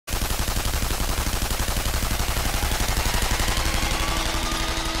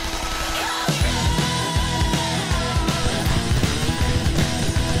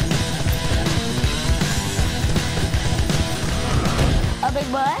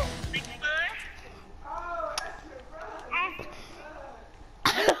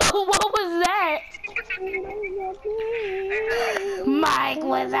Mike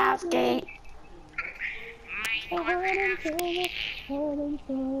Wazowski.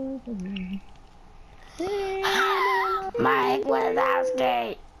 Mike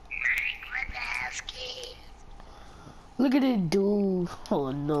Wazowski. Look at it, dude.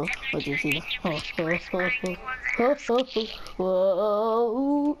 Oh no. What do you see?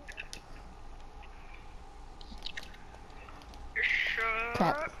 Whoa.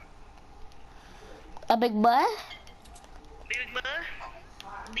 Crap. A big butt? Big butt?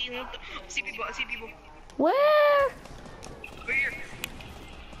 See people, I see people. Where? Over here.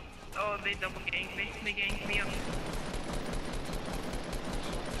 Oh, they double ganked me. They ganked me up.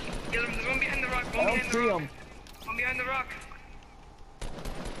 There's one behind the rock. One behind the rock. One behind the rock.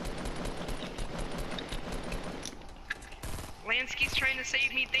 Lansky's trying to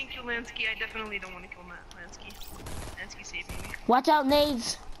save me. Thank you, Lansky. I definitely don't want to kill Matt. Lansky. Lansky saving me. Watch out,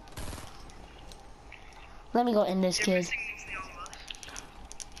 nades. Let me go in this kid.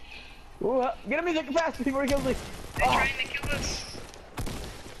 Ooh, get him music fast before he kills me. They're trying to kill us.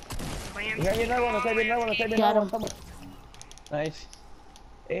 Lansky, yeah, another one. Got him. Nice.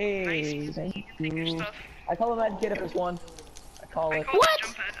 Hey, nice. thank Take your you. stuff. I call him that kid if there's one. I call it. What? The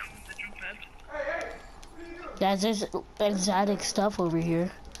jump pad. I'm the jump pad. Guys, there's exotic stuff over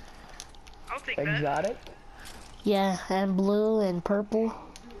here. I'll take that. Exotic? Yeah, and blue and purple.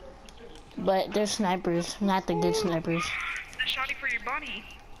 But they're snipers, not the good snipers. The shotty for your body.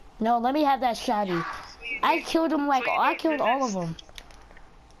 No, let me have that shotty. I killed him like, I killed all of them.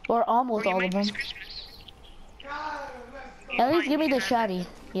 Or almost all of them. At least give me the shotty.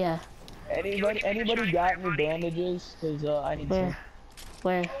 Yeah. Anybody got any bandages? Cause I need some.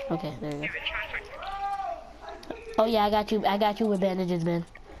 Where? Okay, there you go. Oh yeah, I got you with bandages, man.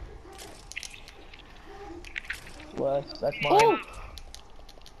 Wes, that's mine. Ooh!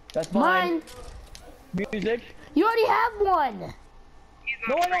 That's mine. Music. You already have one!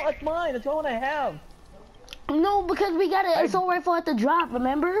 No, I don't. That's mine. That's the one I have. No, because we got an assault rifle at the drop,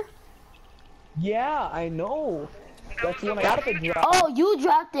 remember? Yeah, I know. That's the one I got at the drop. Oh, you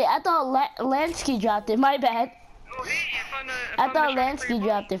dropped it. I thought Lansky dropped it. My bad. Oh, hey, I thought Lansky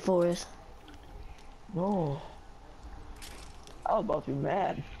dropped it for us. No. I was about to be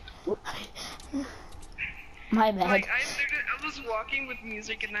mad. My bad. Like, I was walking with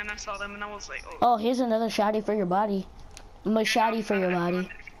music and then I saw them and I was like, oh. Oh, here's another shotty for your body. Machete for your body.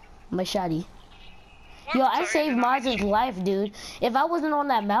 Machete. Yo, I saved Maz's life, dude. If I wasn't on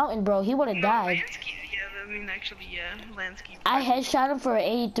that mountain, bro, he would have died. Lansky, yeah, I mean, actually, yeah, Lansky. I headshot him for an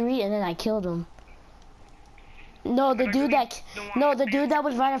 83 and then I killed him. No, the dude that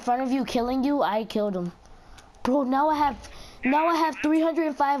was right in front of you killing you, I killed him. Bro, now I have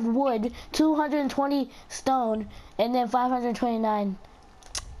 305 wood, 220 stone, and then 529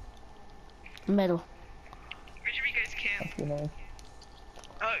 metal. Where should we guys camp?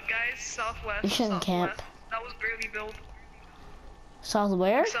 Guys, southwest. You shouldn't camp. That was barely built. South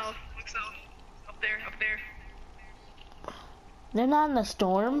where? Look south. Up there. They're not in the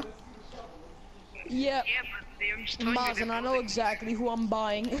storm. Yep. Yeah, but I'm just telling you. Maz, and I know exactly who I'm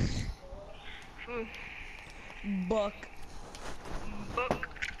buying. Who? Buck. Book.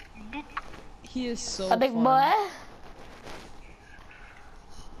 He is so A big fun. boy?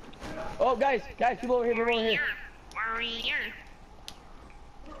 Oh, guys, people over here, Warrior.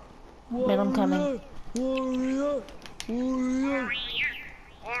 Man, I'm coming. Warrior.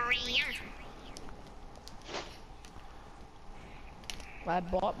 I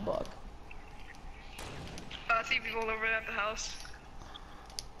bought Buck. I see people over at the house.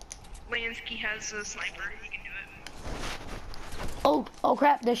 Lansky has a sniper. He can do it. Oh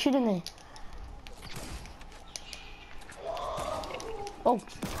crap! They're shooting me. Oh,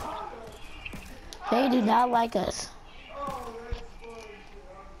 they do not like us.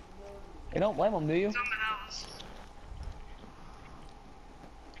 You don't blame them, do you? He's on the house.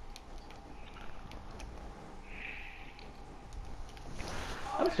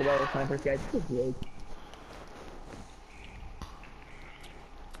 I'm still out of sniper, guys. This is great.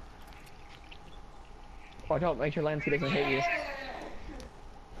 Watch out, make sure Lansky doesn't hit you.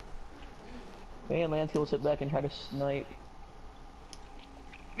 Me and Lansky will sit back and try to snipe.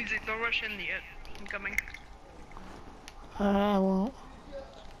 Music, don't rush in yet. I'm coming. I won't.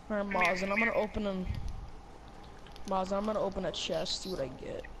 Alright, Maz, and I'm gonna open a chest, see what I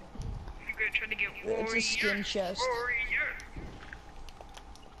get. You're gonna try to get warrior. It's a skin chest. Warrior.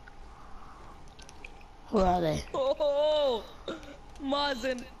 Where are they? Oh,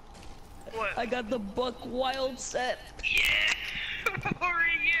 Mazen, What? I got the Buck Wild set. Yeah!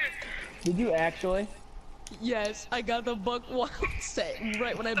 Warrior! Did you actually? Yes, I got the Buck Wild set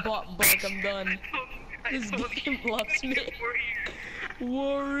right when I bought Buck. I'm done. This game loves me.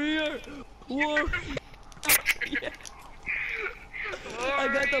 Warrior! Warrior! I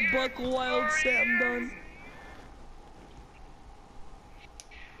got the buck wild set. I'm done.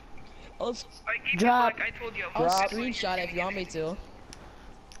 I'll, I gave you Drop. black, I told you. I'll Drop. screenshot it if you want me to.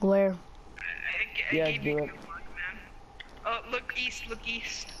 Where? I Yes, gave do you it. good luck, man. Oh, look east, look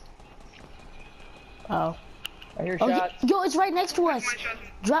east. Oh. I hear Oh, shots. yo, it's right next to us. My shot.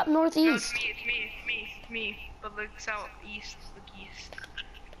 Drop No, northeast. it's me. But look south, east, look east.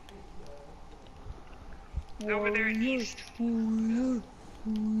 Over there east. Warrior!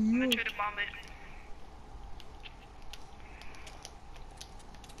 I'm gonna try to bomb it.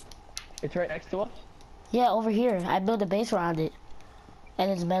 It's right next to us. Yeah, over here. I built a base around it. And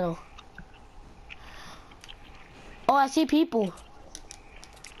it's metal. Oh, I see people.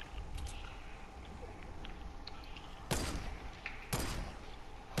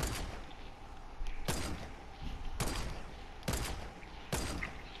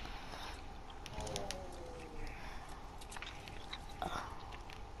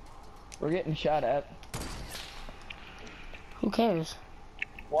 We're getting shot at. Who cares?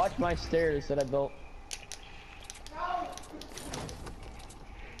 Watch my stairs that I built.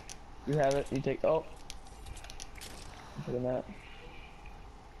 You have it. You take. Oh. Look at that.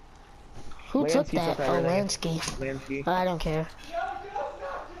 Who took Lansky that? took Oh, everything. Lansky. Lansky. I don't care.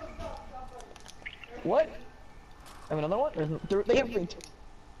 What? I have another one? They have three.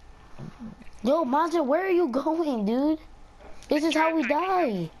 Yo, Monster, where are you going, dude? This is how we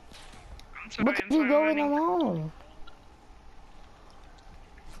die. I'm sorry, Look at you going alone.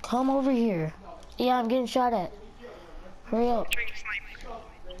 Come over here. Yeah, I'm getting shot at. Hurry up. Trying to snipe.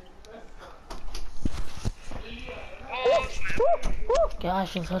 Oh, snap.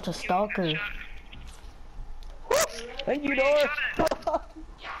 Gosh, you're such a stalker. Thank you, Where you Dora.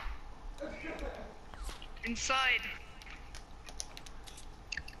 Inside.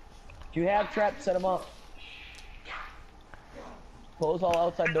 Do you have traps? Set them up. Close all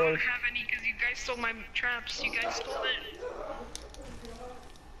outside I doors. don't have any because you guys stole my traps. You guys stole it.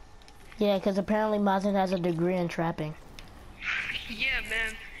 Yeah, because apparently Mazen has a degree in trapping. Yeah,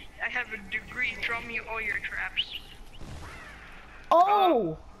 man. I have a degree. Draw me all your traps.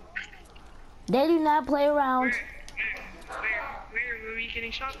 Oh! They do not play around. Where were we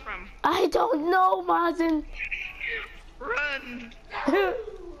getting shot from? I don't know, Mazen. Run!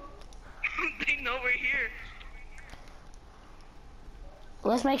 They know we're here.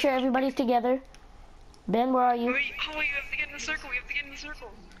 Let's make sure everybody's together. Ben, where are you? Wait, oh, we have to get in the circle. We have to get in the circle.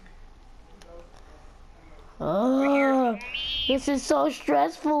 Oh, this is so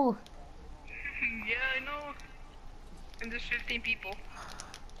stressful. Yeah, I know. And there's 15 people.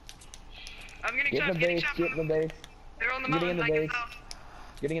 I'm getting Get in shot. the Getting base. shot. Get in the base. They're on the Getting in mountain. the I can base. tell.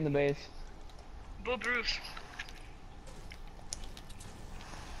 Getting in the base. Bull Bruce.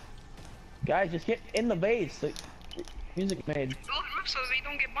 Guys, just get in the base. The music made. Bull Bruce so they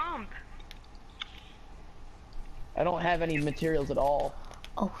don't get bombed. I don't have any materials at all.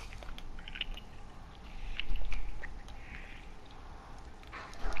 Oh.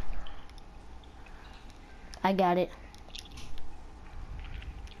 I got it.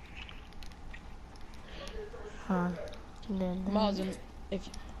 Huh. Mazen, if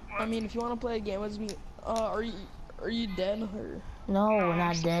if you want to play a game with me, are you dead or? No, we're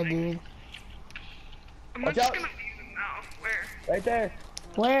not dead, dude. I'm Watch just out. gonna use them now. Where? Right there.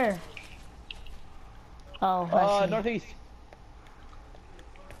 Where? Oh, I see. Northeast.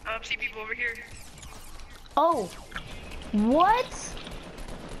 See people over here. Oh, what?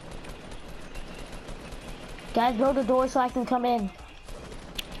 Guys, blow the door so I can come in.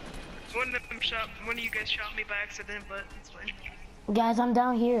 One of them shot. One of you guys shot me by accident, but it's fine. Guys, I'm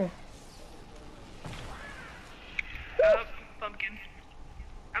down here. Pumpkin.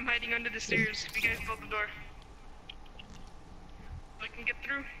 I'm hiding under the stairs. You guys blow the door. I can get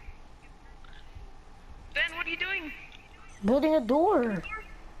through. Ben, what are you doing? Building a door.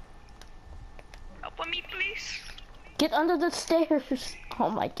 Help me, please. Get under the stairs. Oh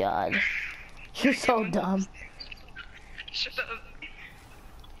my god. You're so dumb. Shut up.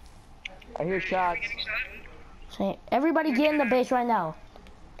 I hear shots. Getting shot. Say, everybody get in the base right now.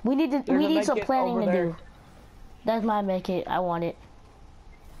 We need to. There's we a need some medkit planning over to there. do. That's my make it. I want it.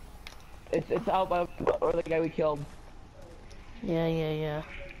 It's out by or the guy we killed. Yeah.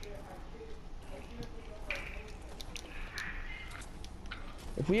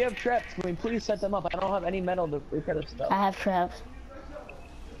 If we have traps, can we please set them up? I don't have any metal to repair this stuff. I have traps.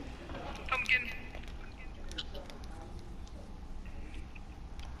 Pumpkin.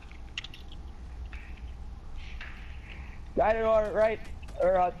 Guy to our right,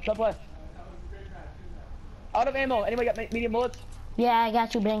 or southwest. Out of ammo. Anybody got medium bullets? Yeah, I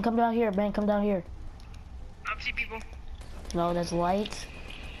got you, Ben. Come down here, Ben. Come down here. I see people. No, that's light.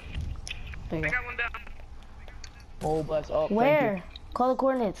 There you I go. got one down. Oh, bless. Oh, thank Where? Call the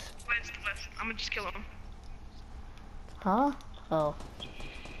coordinates. West. I'm gonna just kill him. Huh? Oh.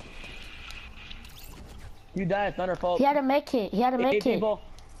 You die, it's not our fault. He had a med kit. He had a med Eight kit. people.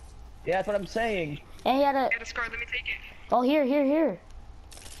 Yeah, that's what I'm saying. And he had a... I got a scar, let me take it. Oh, here.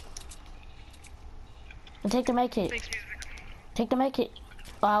 And take the med kit. Thanks, music. Take the med kit.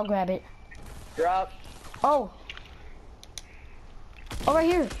 Oh, I'll grab it. Drop. Oh. Oh, right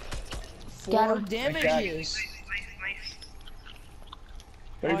here. Got 4 him. damages. Nice.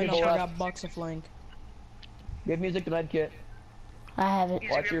 Oh, I people know, I left. got bucks a flank. Give music the med kit. I have it.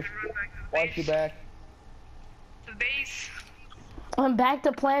 Music, Watch we your, have to run back to the watch your base. back. The base. I'm back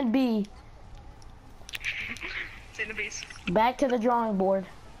to plan B. It's in the base. Back to the drawing board.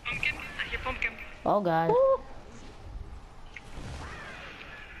 Pumpkin? I hear pumpkin. Oh, God.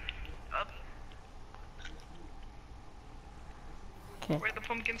 Up. Okay. Where the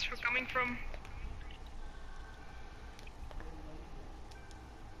pumpkins were coming from.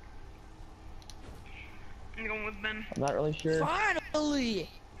 I'm going with Ben. I'm not really sure. Finally!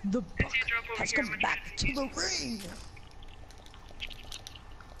 The I buck see a drop over has here. come back to the ring!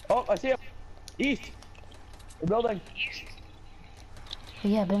 Oh, I see him. East. The building. East.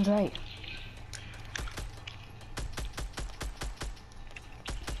 Yeah, Ben's right.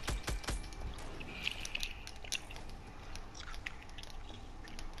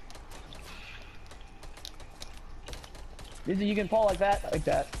 Easy, you can fall like that. Like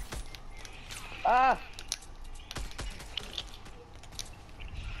that. Ah!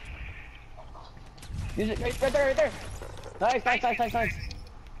 Music, right there. Nice.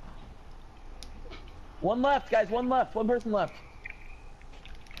 One left, guys, one left. One person left.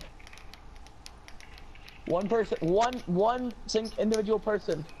 One person, one individual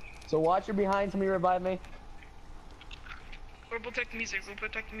person. So watch your behind, somebody revive me. We'll protect the music.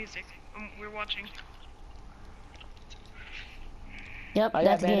 We're watching. Yep, I got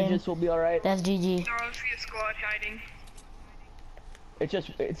that's game. bandages, so we'll be alright. That's GG. There are a squad hiding.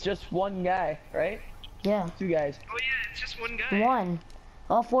 It's just one guy, right? Yeah. 2 guys. Oh yeah, it's just one guy. One.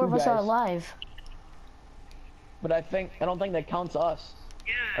 All 4 of Two us are guys. alive. But I don't think that counts us.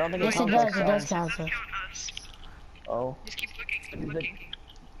 Yeah. I don't think Yes, it it counts does. It us. does count. Does count us. Oh. Just keep looking. Music.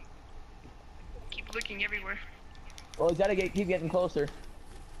 Keep looking everywhere. Well, we gotta keep getting closer.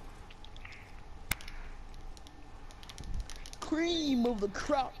 Cream of the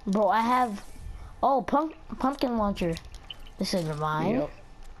crop. Bro, I have... Oh, pumpkin launcher. This is mine. Yep.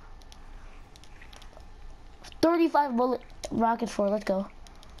 35 bullet rockets for. Let's go.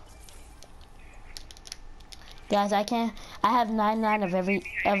 Guys, I have 99 of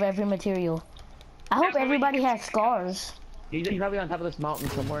every material. I hope everybody has scars. He's probably on top of this mountain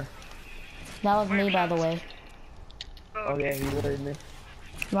somewhere. That was me, by the way. Oh yeah, he worried me.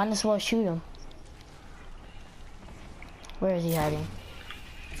 Might as well shoot him. Where is he hiding?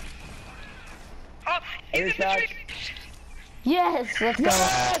 Oh, he's in the Here's tree. Yes, let's go. He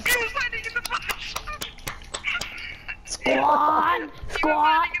was hiding in the bush. Squad!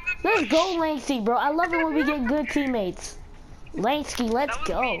 Let's go, Langsty, bro. I love it when we get good teammates. Langsty, let's That was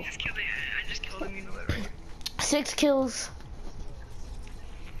go. me. I just killed him. You know that, right? 6 kills.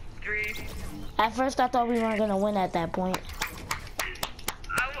 3. At first, I thought we weren't gonna win at that point.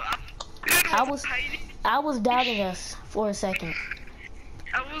 I was doubting us for a second.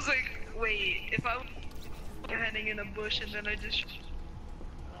 I was like, wait, if I was hiding in a bush and then I just...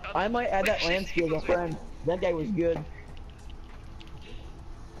 I might add that Lansky as a friend. That guy was good.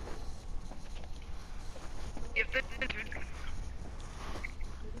 If the...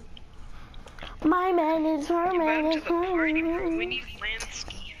 My man is her man is her We man. need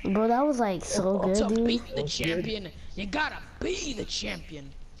Lansky. Bro, that was like so good, To dude. beat the champion, you gotta be the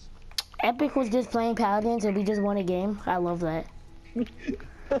champion. Epic was just playing Paladins and we just won a game. I love that.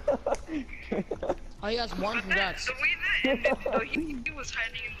 Oh, you guys won, congrats. The way that ended, though, he was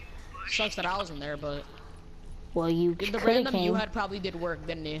hiding in the bush. Sucks that I wasn't there, but Well, you the could have random you came. had probably did work,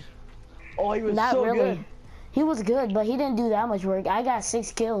 didn't he? Oh, he was Not so really. good. He was good, but he didn't do that much work. I got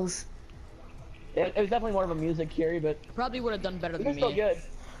 6 kills. It was definitely more of a music carry, but Probably would have done better he than was still me. good.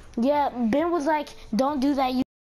 Yeah, Ben was like, don't do that. You